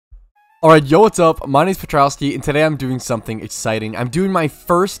Alright, yo, what's up? My name's Patrouski, and today I'm doing something exciting. I'm doing my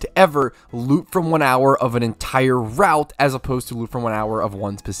first ever loot from 1 hour of an entire route, as opposed to loot from 1 hour of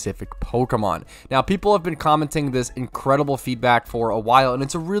one specific Pokemon. Now, people have been commenting this incredible feedback for a while, and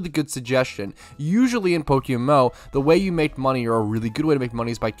it's a really good suggestion. Usually in PokeMMO, the way you make money, or a really good way to make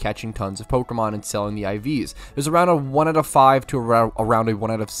money, is by catching tons of Pokemon and selling the IVs. There's around a 1 out of 5 to around a 1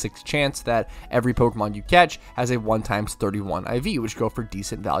 out of 6 chance that every Pokemon you catch has a 1 times 31 IV, which go for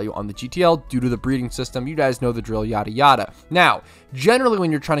decent value on the GTL due to the breeding system. You guys know the drill, yada yada. Now, generally when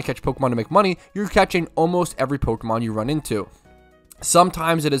you're trying to catch Pokemon to make money, you're catching almost every Pokemon you run into.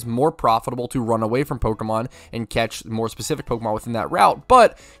 Sometimes it is more profitable to run away from Pokemon and catch more specific Pokemon within that route,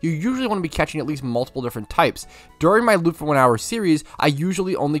 but you usually want to be catching at least multiple different types. During my Loot for 1 Hour series, I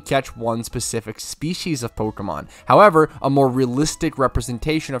usually only catch one specific species of Pokemon. However, a more realistic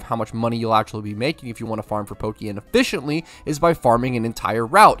representation of how much money you'll actually be making if you want to farm for Pokeyen efficiently is by farming an entire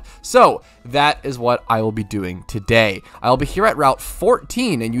route. So that is what I will be doing today. I'll be here at Route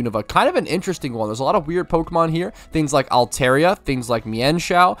 14 in Unova, kind of an interesting one. There's a lot of weird Pokemon here, things like Altaria, things like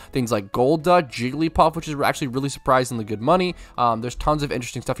Mienshao, things like Golda, Jigglypuff, which is actually really surprisingly good money. There's tons of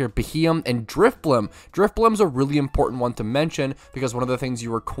interesting stuff here. Beheeyem and Drifblim. Drifblim's a really important one to mention because one of the things you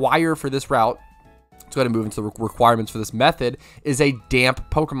require for this route, let's go ahead and move into the requirements for this method, is a damp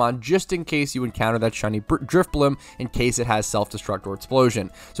Pokemon, just in case you encounter that shiny Drifblim, in case it has self-destruct or explosion.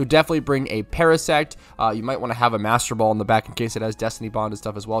 So definitely bring a Parasect. You might want to have a Master Ball in the back in case it has Destiny Bond and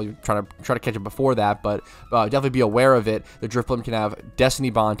stuff as well. You're trying to catch it before that, but definitely be aware of it. The Drifblim can have Destiny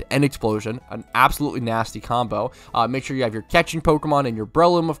Bond and Explosion, an absolutely nasty combo. Make sure you have your catching Pokemon and your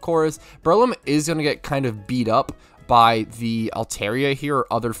Breloom, of course. Breloom is going to get kind of beat up by the Altaria here,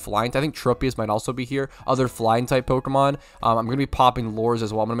 or other flying. I think Tropius might also be here. Other flying type Pokemon. I'm going to be popping lures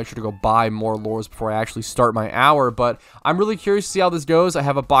as well. I'm going to make sure to go buy more lures before I actually start my hour, but I'm really curious to see how this goes. I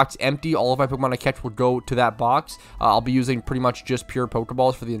have a box empty. All of my Pokemon I catch will go to that box. I'll be using pretty much just pure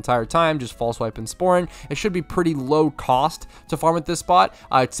Pokeballs for the entire time, just False Swipe and Sporing. It should be pretty low cost to farm at this spot,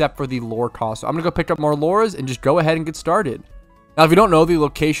 except for the lure cost. So I'm going to go pick up more lures and just go ahead and get started. Now, if you don't know, the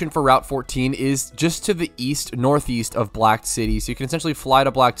location for Route 14 is just to the northeast of Black City. So you can essentially fly to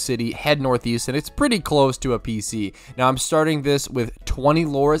Black City, head northeast, and it's pretty close to a PC. Now, I'm starting this with 20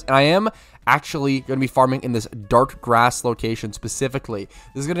 lures, and I am actually going to be farming in this dark grass location specifically.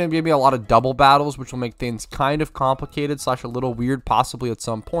 This is going to give me a lot of double battles, which will make things kind of complicated / a little weird possibly at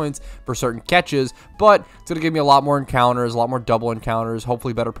some points for certain catches, but it's going to give me a lot more encounters, a lot more double encounters,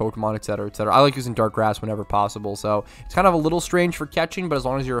 hopefully better Pokemon, etc, etc. I like using dark grass whenever possible, so it's kind of a little strange for catching, but as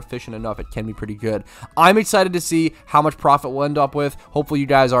long as you're efficient enough, it can be pretty good. I'm excited to see how much profit we'll end up with. Hopefully you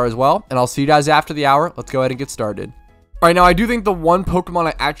guys are as well, and I'll see you guys after the hour. Let's go ahead and get started. Alright, now I do think the one Pokemon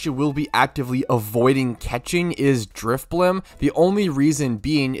I actually will be actively avoiding catching is Drifblim. The only reason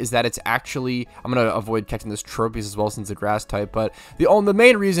being is that it's actually, I'm going to avoid catching this Tropius as well since it's a grass type, but the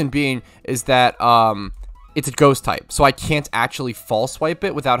main reason being is that it's a ghost type, so I can't actually false swipe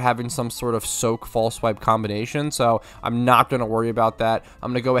it without having some sort of soak false swipe combination, so I'm not going to worry about that.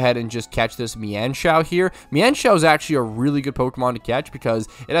 I'm going to go ahead and just catch this Mienshao here. Mienshao is actually a really good Pokemon to catch because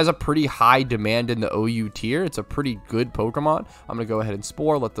it has a pretty high demand in the OU tier. It's a pretty good Pokemon. I'm going to go ahead and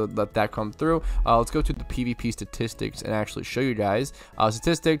Spore, let that come through. Let's go to the PvP statistics and actually show you guys.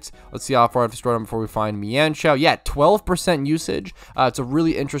 Statistics, let's see how far I've stored them before we find Mienshao. Yeah, 12% usage. It's a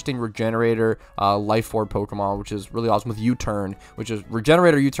really interesting regenerator, life orb Pokemon, which is really awesome, with U-turn, which is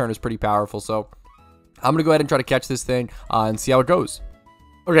regenerator U-turn is pretty powerful. So I'm gonna go ahead and try to catch this thing and see how it goes.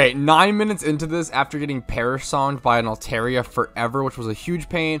 Okay, 9 minutes into this, after getting Parasonged by an Altaria forever, which was a huge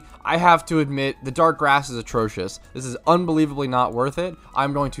pain, I have to admit the dark grass is atrocious. This is unbelievably not worth it.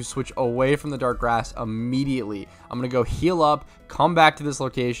 I'm going to switch away from the dark grass immediately. I'm going to go heal up, come back to this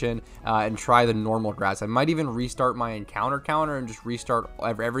location, and try the normal grass. I might even restart my encounter counter and just restart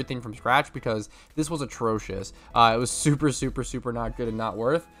everything from scratch because this was atrocious. It was super, super, super not good and not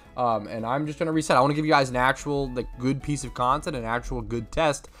worth. And I'm just going to reset. I want to give you guys an actual good piece of content, an actual good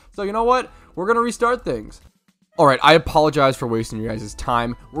test. So you know what? We're going to restart things. Alright, I apologize for wasting your guys'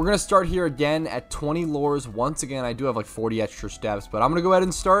 time. We're going to start here again at 20 lures. Once again, I do have like 40 extra steps, but I'm going to go ahead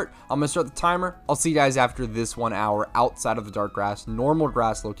and start. I'm going to start the timer. I'll see you guys after this 1 hour outside of the dark grass, normal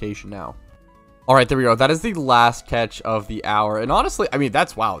grass location now. Alright, there we go. That is the last catch of the hour. And honestly, I mean,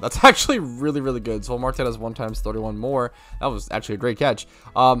 wow. That's actually really, really good. So I'll mark that as 1 times 31 more. That was actually a great catch.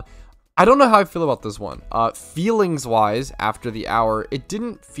 I don't know how I feel about this one. Feelings-wise, after the hour, it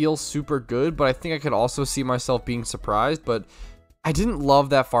didn't feel super good, but I think I could also see myself being surprised, but I didn't love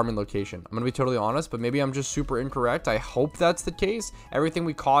that farming location. I'm going to be totally honest, but maybe I'm just super incorrect. I hope that's the case. Everything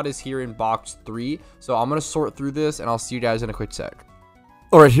we caught is here in box 3, so I'm going to sort through this, and I'll see you guys in a quick sec.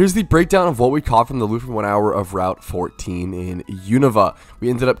 Alright, here's the breakdown of what we caught from the loot from 1 hour of Route 14 in Unova. We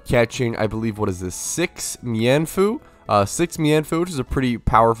ended up catching, I believe, what is this, 6 Mienfoo? 6 Mienfoo, which is a pretty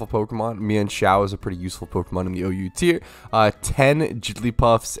powerful Pokemon. Mienshao is a pretty useful Pokemon in the OU tier. 10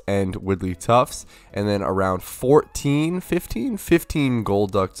 Jigglypuffs and Wigglytuffs. And then around 15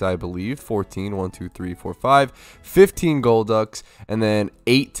 Golducks, I believe. 14, 1, 2, 3, 4, 5. 15 Golducks. And then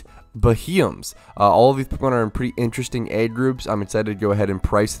 8 Bahiums. All of these Pokemon are in pretty interesting age groups. I'm excited to go ahead and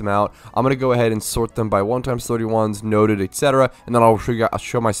price them out. I'm going to go ahead and sort them by 1x31s, noted, etc. And then I'll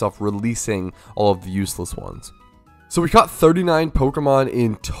show myself releasing all of the useless ones. So we caught 39 Pokemon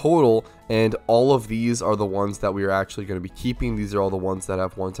in total, and all of these are the ones that we are actually going to be keeping. These are all the ones that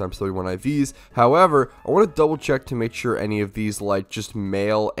have 1x31 IVs. However, I want to double check to make sure any of these, like just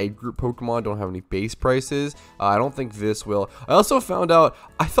male age group Pokemon, don't have any base prices. I don't think this will. I also found out,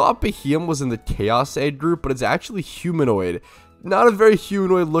 I thought Bahium was in the Chaos age group, but it's actually humanoid. Not a very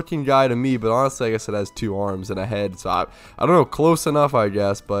humanoid looking guy to me, but honestly I guess it has 2 arms and a head, so I don't know, close enough I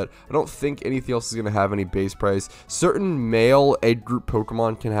guess, but I don't think anything else is going to have any base price. Certain male age group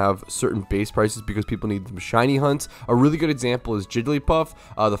Pokemon can have certain base prices because people need them shiny hunts. A really good example is Jigglypuff.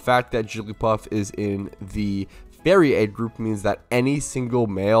 The fact that Jigglypuff is in the Fairy age group means that any single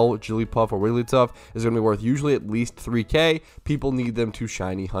male Jigglypuff or Wigglytuff is going to be worth usually at least 3k. People need them to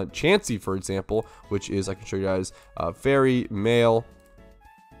shiny hunt Chansey, for example, which is, I can show you guys, Fairy, male,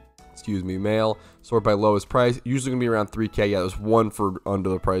 male, sort by lowest price, usually going to be around 3k. Yeah, there's one for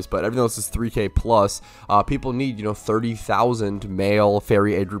under the price, but everything else is 3k plus. People need, 30,000 male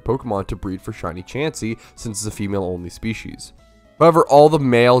Fairy age group Pokemon to breed for shiny Chansey, since it's a female-only species. However, all the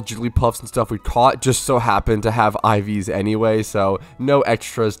male Jigglypuffs and stuff we caught just so happened to have IVs anyway, so no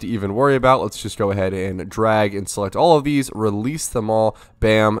extras to even worry about. Let's just go ahead and drag and select all of these, release them all,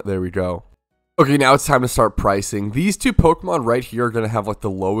 bam, there we go. Okay, now it's time to start pricing. These 2 Pokemon right here are going to have like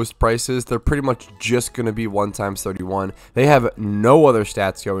the lowest prices. They're pretty much just going to be 1x31. They have no other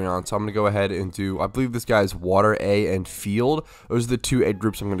stats going on, so I'm going to go ahead and do, I believe this guy is Water A and Field. Those are the 2 age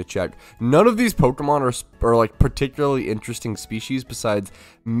groups I'm going to check. None of these Pokemon are like particularly interesting species besides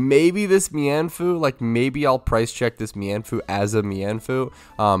maybe this Mienfoo. Like maybe I'll price check this Mienfoo as a Mienfoo,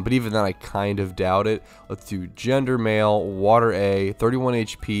 but even then I kind of doubt it. Let's do gender male, Water A, 31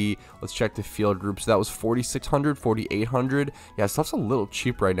 HP. Let's check the field groups. That was 4,600, 4,800. Yeah, stuff's a little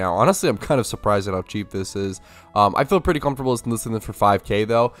cheap right now. Honestly, I'm kind of surprised at how cheap this is. I feel pretty comfortable listing this for 5k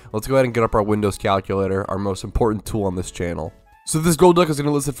though. Let's go ahead and get up our Windows calculator, our most important tool on this channel. So this Golduck is going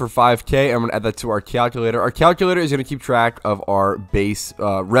to list it for 5k. I'm going to add that to our calculator. Our calculator is going to keep track of our base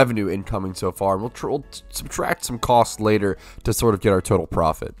revenue incoming so far. And we'll subtract some costs later to sort of get our total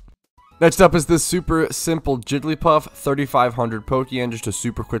profit. Next up is this super simple Jigglypuff, 3,500 Pokeyen, just a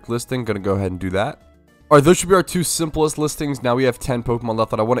super quick listing. Gonna go ahead and do that. Alright, those should be our 2 simplest listings. Now we have 10 Pokemon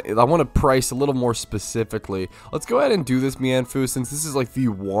left that I want to price a little more specifically. Let's go ahead and do this Mienfoo, since this is like the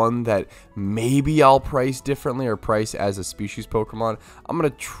one that maybe I'll price differently or price as a species Pokemon. I'm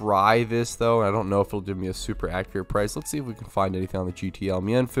going to try this though, and I don't know if it'll give me a super accurate price. Let's see if we can find anything on the GTL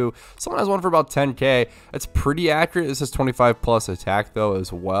Mienfoo. Someone has one for about 10k. That's pretty accurate. This has 25 plus attack though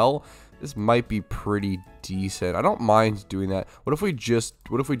as well. This might be pretty decent. I don't mind doing that. What if we just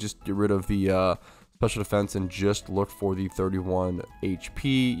get rid of the special defense and just look for the 31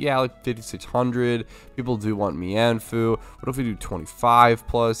 HP? Yeah, like 5,600. People do want Mienfoo. What if we do 25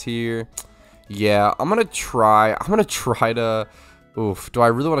 plus here? Yeah, I'm gonna try to. Oof. Do I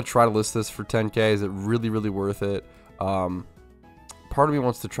really want to try to list this for 10k? Is it really worth it? Part of me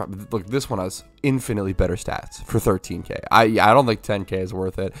wants to try. Look, this one has infinitely better stats for 13k. I don't think 10k is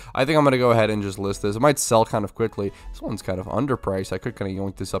worth it. I think I'm going to go ahead and just list this. It might sell kind of quickly. This one's kind of underpriced. I could kind of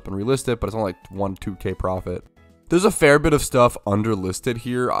yoink this up and relist it, but it's only like 1-2k profit. There's a fair bit of stuff underlisted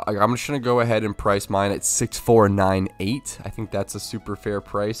here. I'm just going to go ahead and price mine at 6,498. I think that's a super fair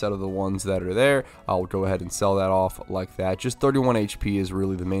price out of the ones that are there. I'll go ahead and sell that off like that. Just 31 HP is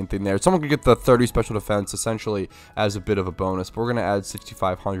really the main thing there. Someone could get the 30 special defense essentially as a bit of a bonus, but we're going to add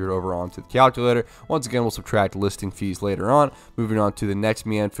 6,500 over onto the calculator. Once again, we'll subtract listing fees later on. Moving on to the next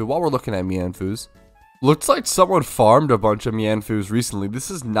Mienfoo. While we're looking at Mienfoos, looks like someone farmed a bunch of Mienfoos recently. This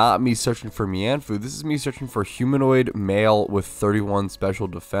is not me searching for Mienfoo. This is me searching for humanoid male with 31 special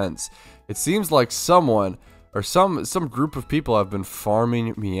defense. It seems like someone or some group of people have been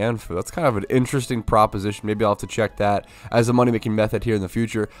farming Mienfoo. That's kind of an interesting proposition. Maybe I'll have to check that as a money-making method here in the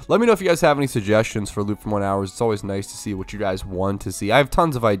future. Let me know if you guys have any suggestions for Loot from 1 hour. It's always nice to see what you guys want to see. I have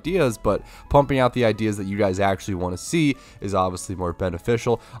tons of ideas, but pumping out the ideas that you guys actually want to see is obviously more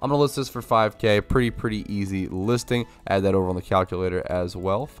beneficial. I'm going to list this for 5k. Pretty easy listing. Add that over on the calculator as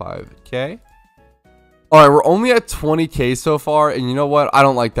well. 5k. All right, we're only at 20k so far, and you know what? I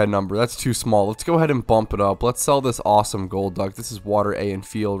don't like that number. That's too small. Let's go ahead and bump it up. Let's sell this awesome gold duck. This is water A and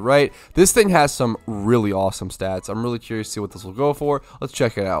field, right? This thing has some really awesome stats. I'm really curious to see what this will go for. Let's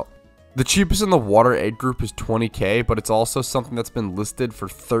check it out. The cheapest in the water A group is 20k, but it's also something that's been listed for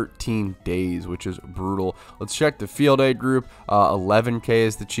 13 days, which is brutal. Let's check the field A group. 11k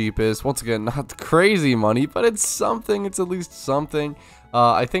is the cheapest. Once again, not crazy money, but it's something. It's at least something.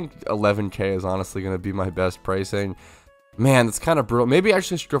 I think 11k is honestly going to be my best pricing. Man, that's kind of brutal. Maybe I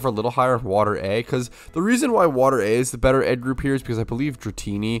actually should go for a little higher on water A, because the reason why water A is the better ed group here is because I believe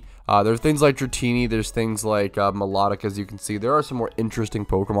Dratini. There's things like Dratini, there's things like Melodic, as you can see. There are some more interesting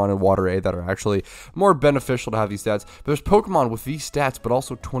Pokemon in water A that are actually more beneficial to have these stats. But there's Pokemon with these stats, but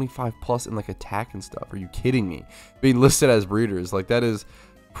also 25 plus in like attack and stuff. Are you kidding me? Being listed as breeders, like that is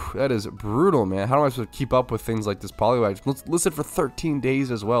brutal, man. How am I supposed to keep up with things like this Poliwag? Let's list it for 13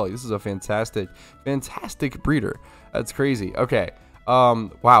 days as well. This is a fantastic breeder. That's crazy. Okay.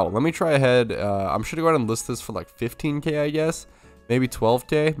 Wow. Let me try ahead. I'm sure to go ahead and list this for like 15k, I guess. Maybe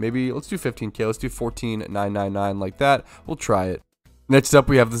 12k. Maybe let's do 15k. Let's do 14,999 like that. We'll try it. Next up,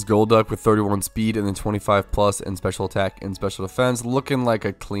 we have this Golduck with 31 speed and then 25 plus in special attack and special defense, looking like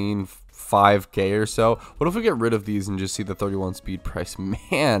a clean 5k or so. What if we get rid of these and just see the 31 speed price?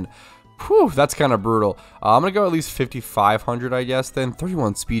 Man, whew, that's kind of brutal. I'm gonna go at least 5,500, I guess. Then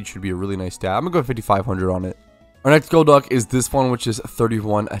 31 speed should be a really nice stat. I'm gonna go 5,500 on it. Our next Golduck is this one, which is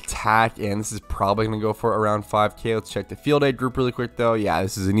 31 attack, and this is probably gonna go for around 5k. Let's check the field A group really quick though. Yeah,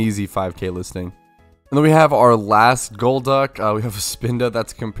 this is an easy 5k listing. And then we have our last Golduck. We have a Spinda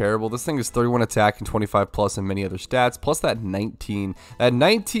that's comparable. This thing is 31 attack and 25 plus and many other stats, plus that 19. That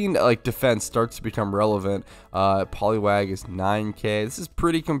 19 like defense starts to become relevant. Poliwag is 9k. This is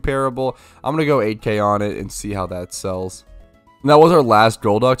pretty comparable. I'm gonna go 8k on it and see how that sells. And that was our last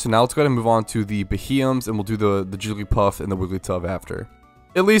Golduck. So now let's go ahead and move on to the Behemoths, and we'll do the Jigglypuff and the Wigglytuff after.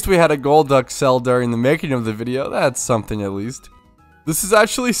 At least we had a Golduck sell during the making of the video. That's something at least. This is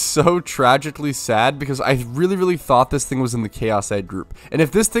actually so tragically sad because I really thought this thing was in the Chaos A group. And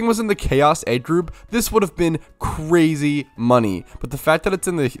if this thing was in the Chaos A group, this would have been crazy money. But the fact that it's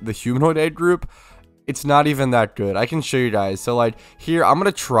in the Humanoid A group, it's not even that good. I can show you guys. So like here, I'm going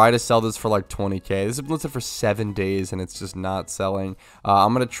to try to sell this for like 20k. This has been listed for 7 days and it's just not selling.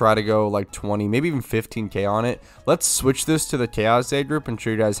 I'm going to try to go like 20, maybe even 15k on it. Let's switch this to the Chaos A group and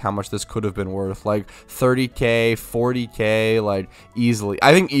show you guys how much this could have been worth. Like 30k, 40k, like easily.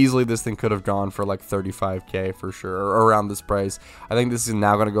 I think easily this thing could have gone for like 35k for sure, or around this price. I think this is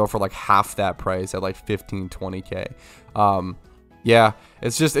now going to go for like half that price at like 15, 20k. Yeah,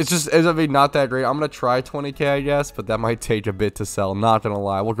 it's I mean, not that great. I'm going to try 20k, I guess, but that might take a bit to sell. Not going to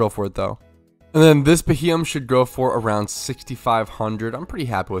lie. We'll go for it, though. And then this Behemoth should go for around 6,500. I'm pretty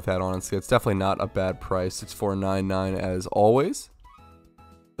happy with that, honestly. It's definitely not a bad price. 6,499 as always.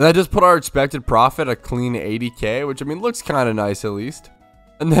 And that just put our expected profit a clean 80k, which, I mean, looks kind of nice at least.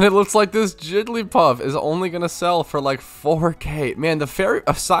 And then it looks like this Jigglypuff is only going to sell for like 4k. Man, the fairy,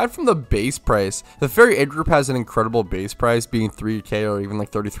 aside from the base price, the fairy ed group has an incredible base price, being 3k or even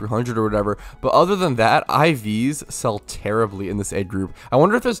like 3,300 or whatever. But other than that, IVs sell terribly in this ed group. I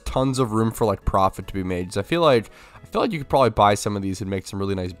wonder if there's tons of room for like profit to be made. Because I feel like you could probably buy some of these and make some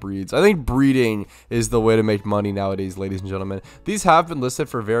really nice breeds. I think breeding is the way to make money nowadays, ladies and gentlemen. These have been listed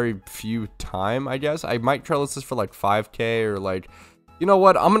for very few time, I guess. I might try to list this for like 5k or like... You know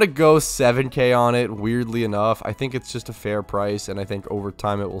what? I'm going to go 7k on it, weirdly enough. I think it's just a fair price, and I think over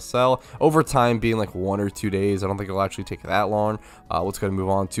time it will sell. Over time being like 1 or 2 days. I don't think it'll actually take that long. Let's go ahead and move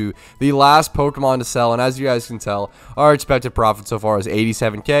on to the last Pokemon to sell, and as you guys can tell, our expected profit so far is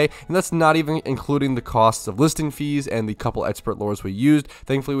 87k, and that's not even including the costs of listing fees and the couple expert lures we used.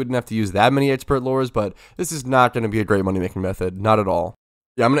 Thankfully, we didn't have to use that many expert lures, but this is not going to be a great money-making method. Not at all.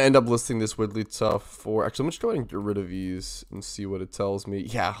 Yeah, I'm going to end up listing this Wigglytuff for... Actually, I'm just going to get rid of these and see what it tells me.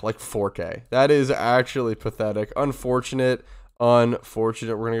 Yeah, like 4k. That is actually pathetic. Unfortunate. We're going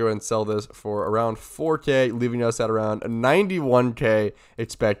to go ahead and sell this for around 4k, leaving us at around 91k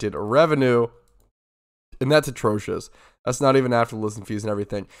expected revenue. And that's atrocious. That's not even after the listing fees and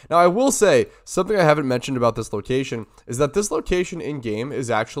everything. Now, I will say, something I haven't mentioned about this location is that this location in-game is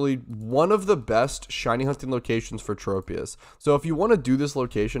actually one of the best shiny hunting locations for Tropius. So if you want to do this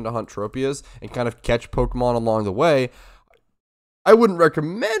location to hunt Tropius and kind of catch Pokemon along the way, I wouldn't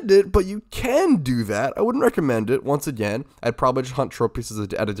recommend it, but you can do that. I wouldn't recommend it. Once again, I'd probably just hunt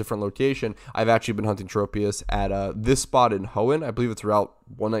Tropius at a different location. I've actually been hunting Tropius at this spot in Hoenn. I believe it's Route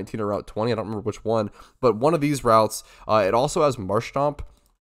 119 or Route 20. I don't remember which one, but one of these routes. It also has Marshtomp.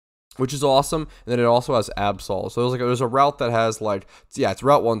 which is awesome. And then it also has Absol. So there's a route that has like, yeah, it's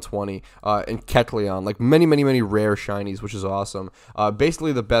Route 120 and Kecleon, like many rare shinies, which is awesome.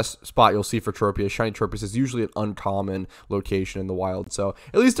 Basically the best spot you'll see for Tropius, shiny Tropius, is usually an uncommon location in the wild. So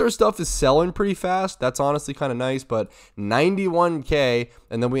at least their stuff is selling pretty fast. That's honestly kind of nice. But 91k,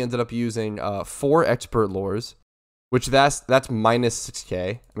 and then we ended up using 4 expert lures, which that's minus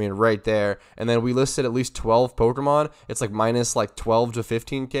 6k. I mean, right there. And then we listed at least 12 Pokemon. It's like minus like 12 to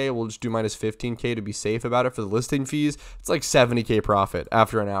 15k. We'll just do minus 15k to be safe about it for the listing fees. It's like 70k profit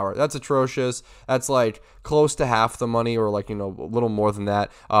after an hour. That's atrocious. That's like close to half the money, or like, you know, a little more than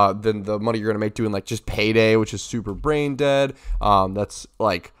that, than the money you're gonna make doing like just Payday, which is super brain dead. That's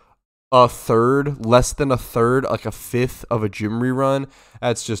like a third, less than a third, like a fifth of a gym rerun.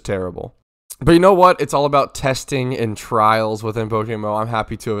 That's just terrible. But you know what? It's all about testing and trials within PokeMMO. I'm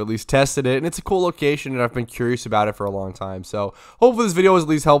happy to have at least tested it, and it's a cool location, and I've been curious about it for a long time. So hopefully this video was at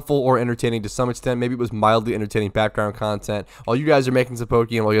least helpful or entertaining to some extent. Maybe it was mildly entertaining background content while you guys are making some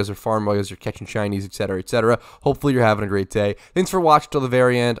Pokemon, while you guys are farming, while you guys are catching shinies, etc., etc. Hopefully you're having a great day. Thanks for watching till the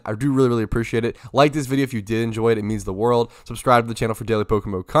very end. I do really appreciate it. Like this video if you did enjoy it. It means the world. Subscribe to the channel for daily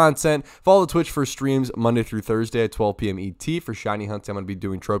PokeMMO content. Follow the Twitch for streams Monday through Thursday at 12 p.m. ET for shiny hunts. I'm going to be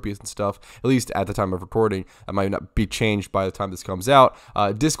doing Tropius and stuff, at least at the time of recording. That might not be changed by the time this comes out.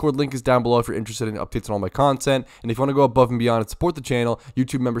 Discord link is down below if you're interested in updates on all my content. And if you want to go above and beyond and support the channel,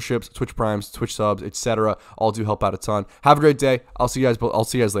 YouTube memberships, Twitch Primes, Twitch subs, etc., all do help out a ton. Have a great day. I'll see you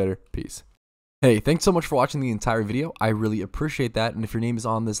guys later. Peace. Hey, thanks so much for watching the entire video. I really appreciate that, and if your name is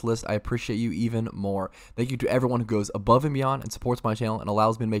on this list, I appreciate you even more. Thank you to everyone who goes above and beyond and supports my channel and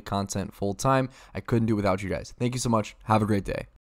allows me to make content full time. I couldn't do it without you guys. Thank you so much. Have a great day.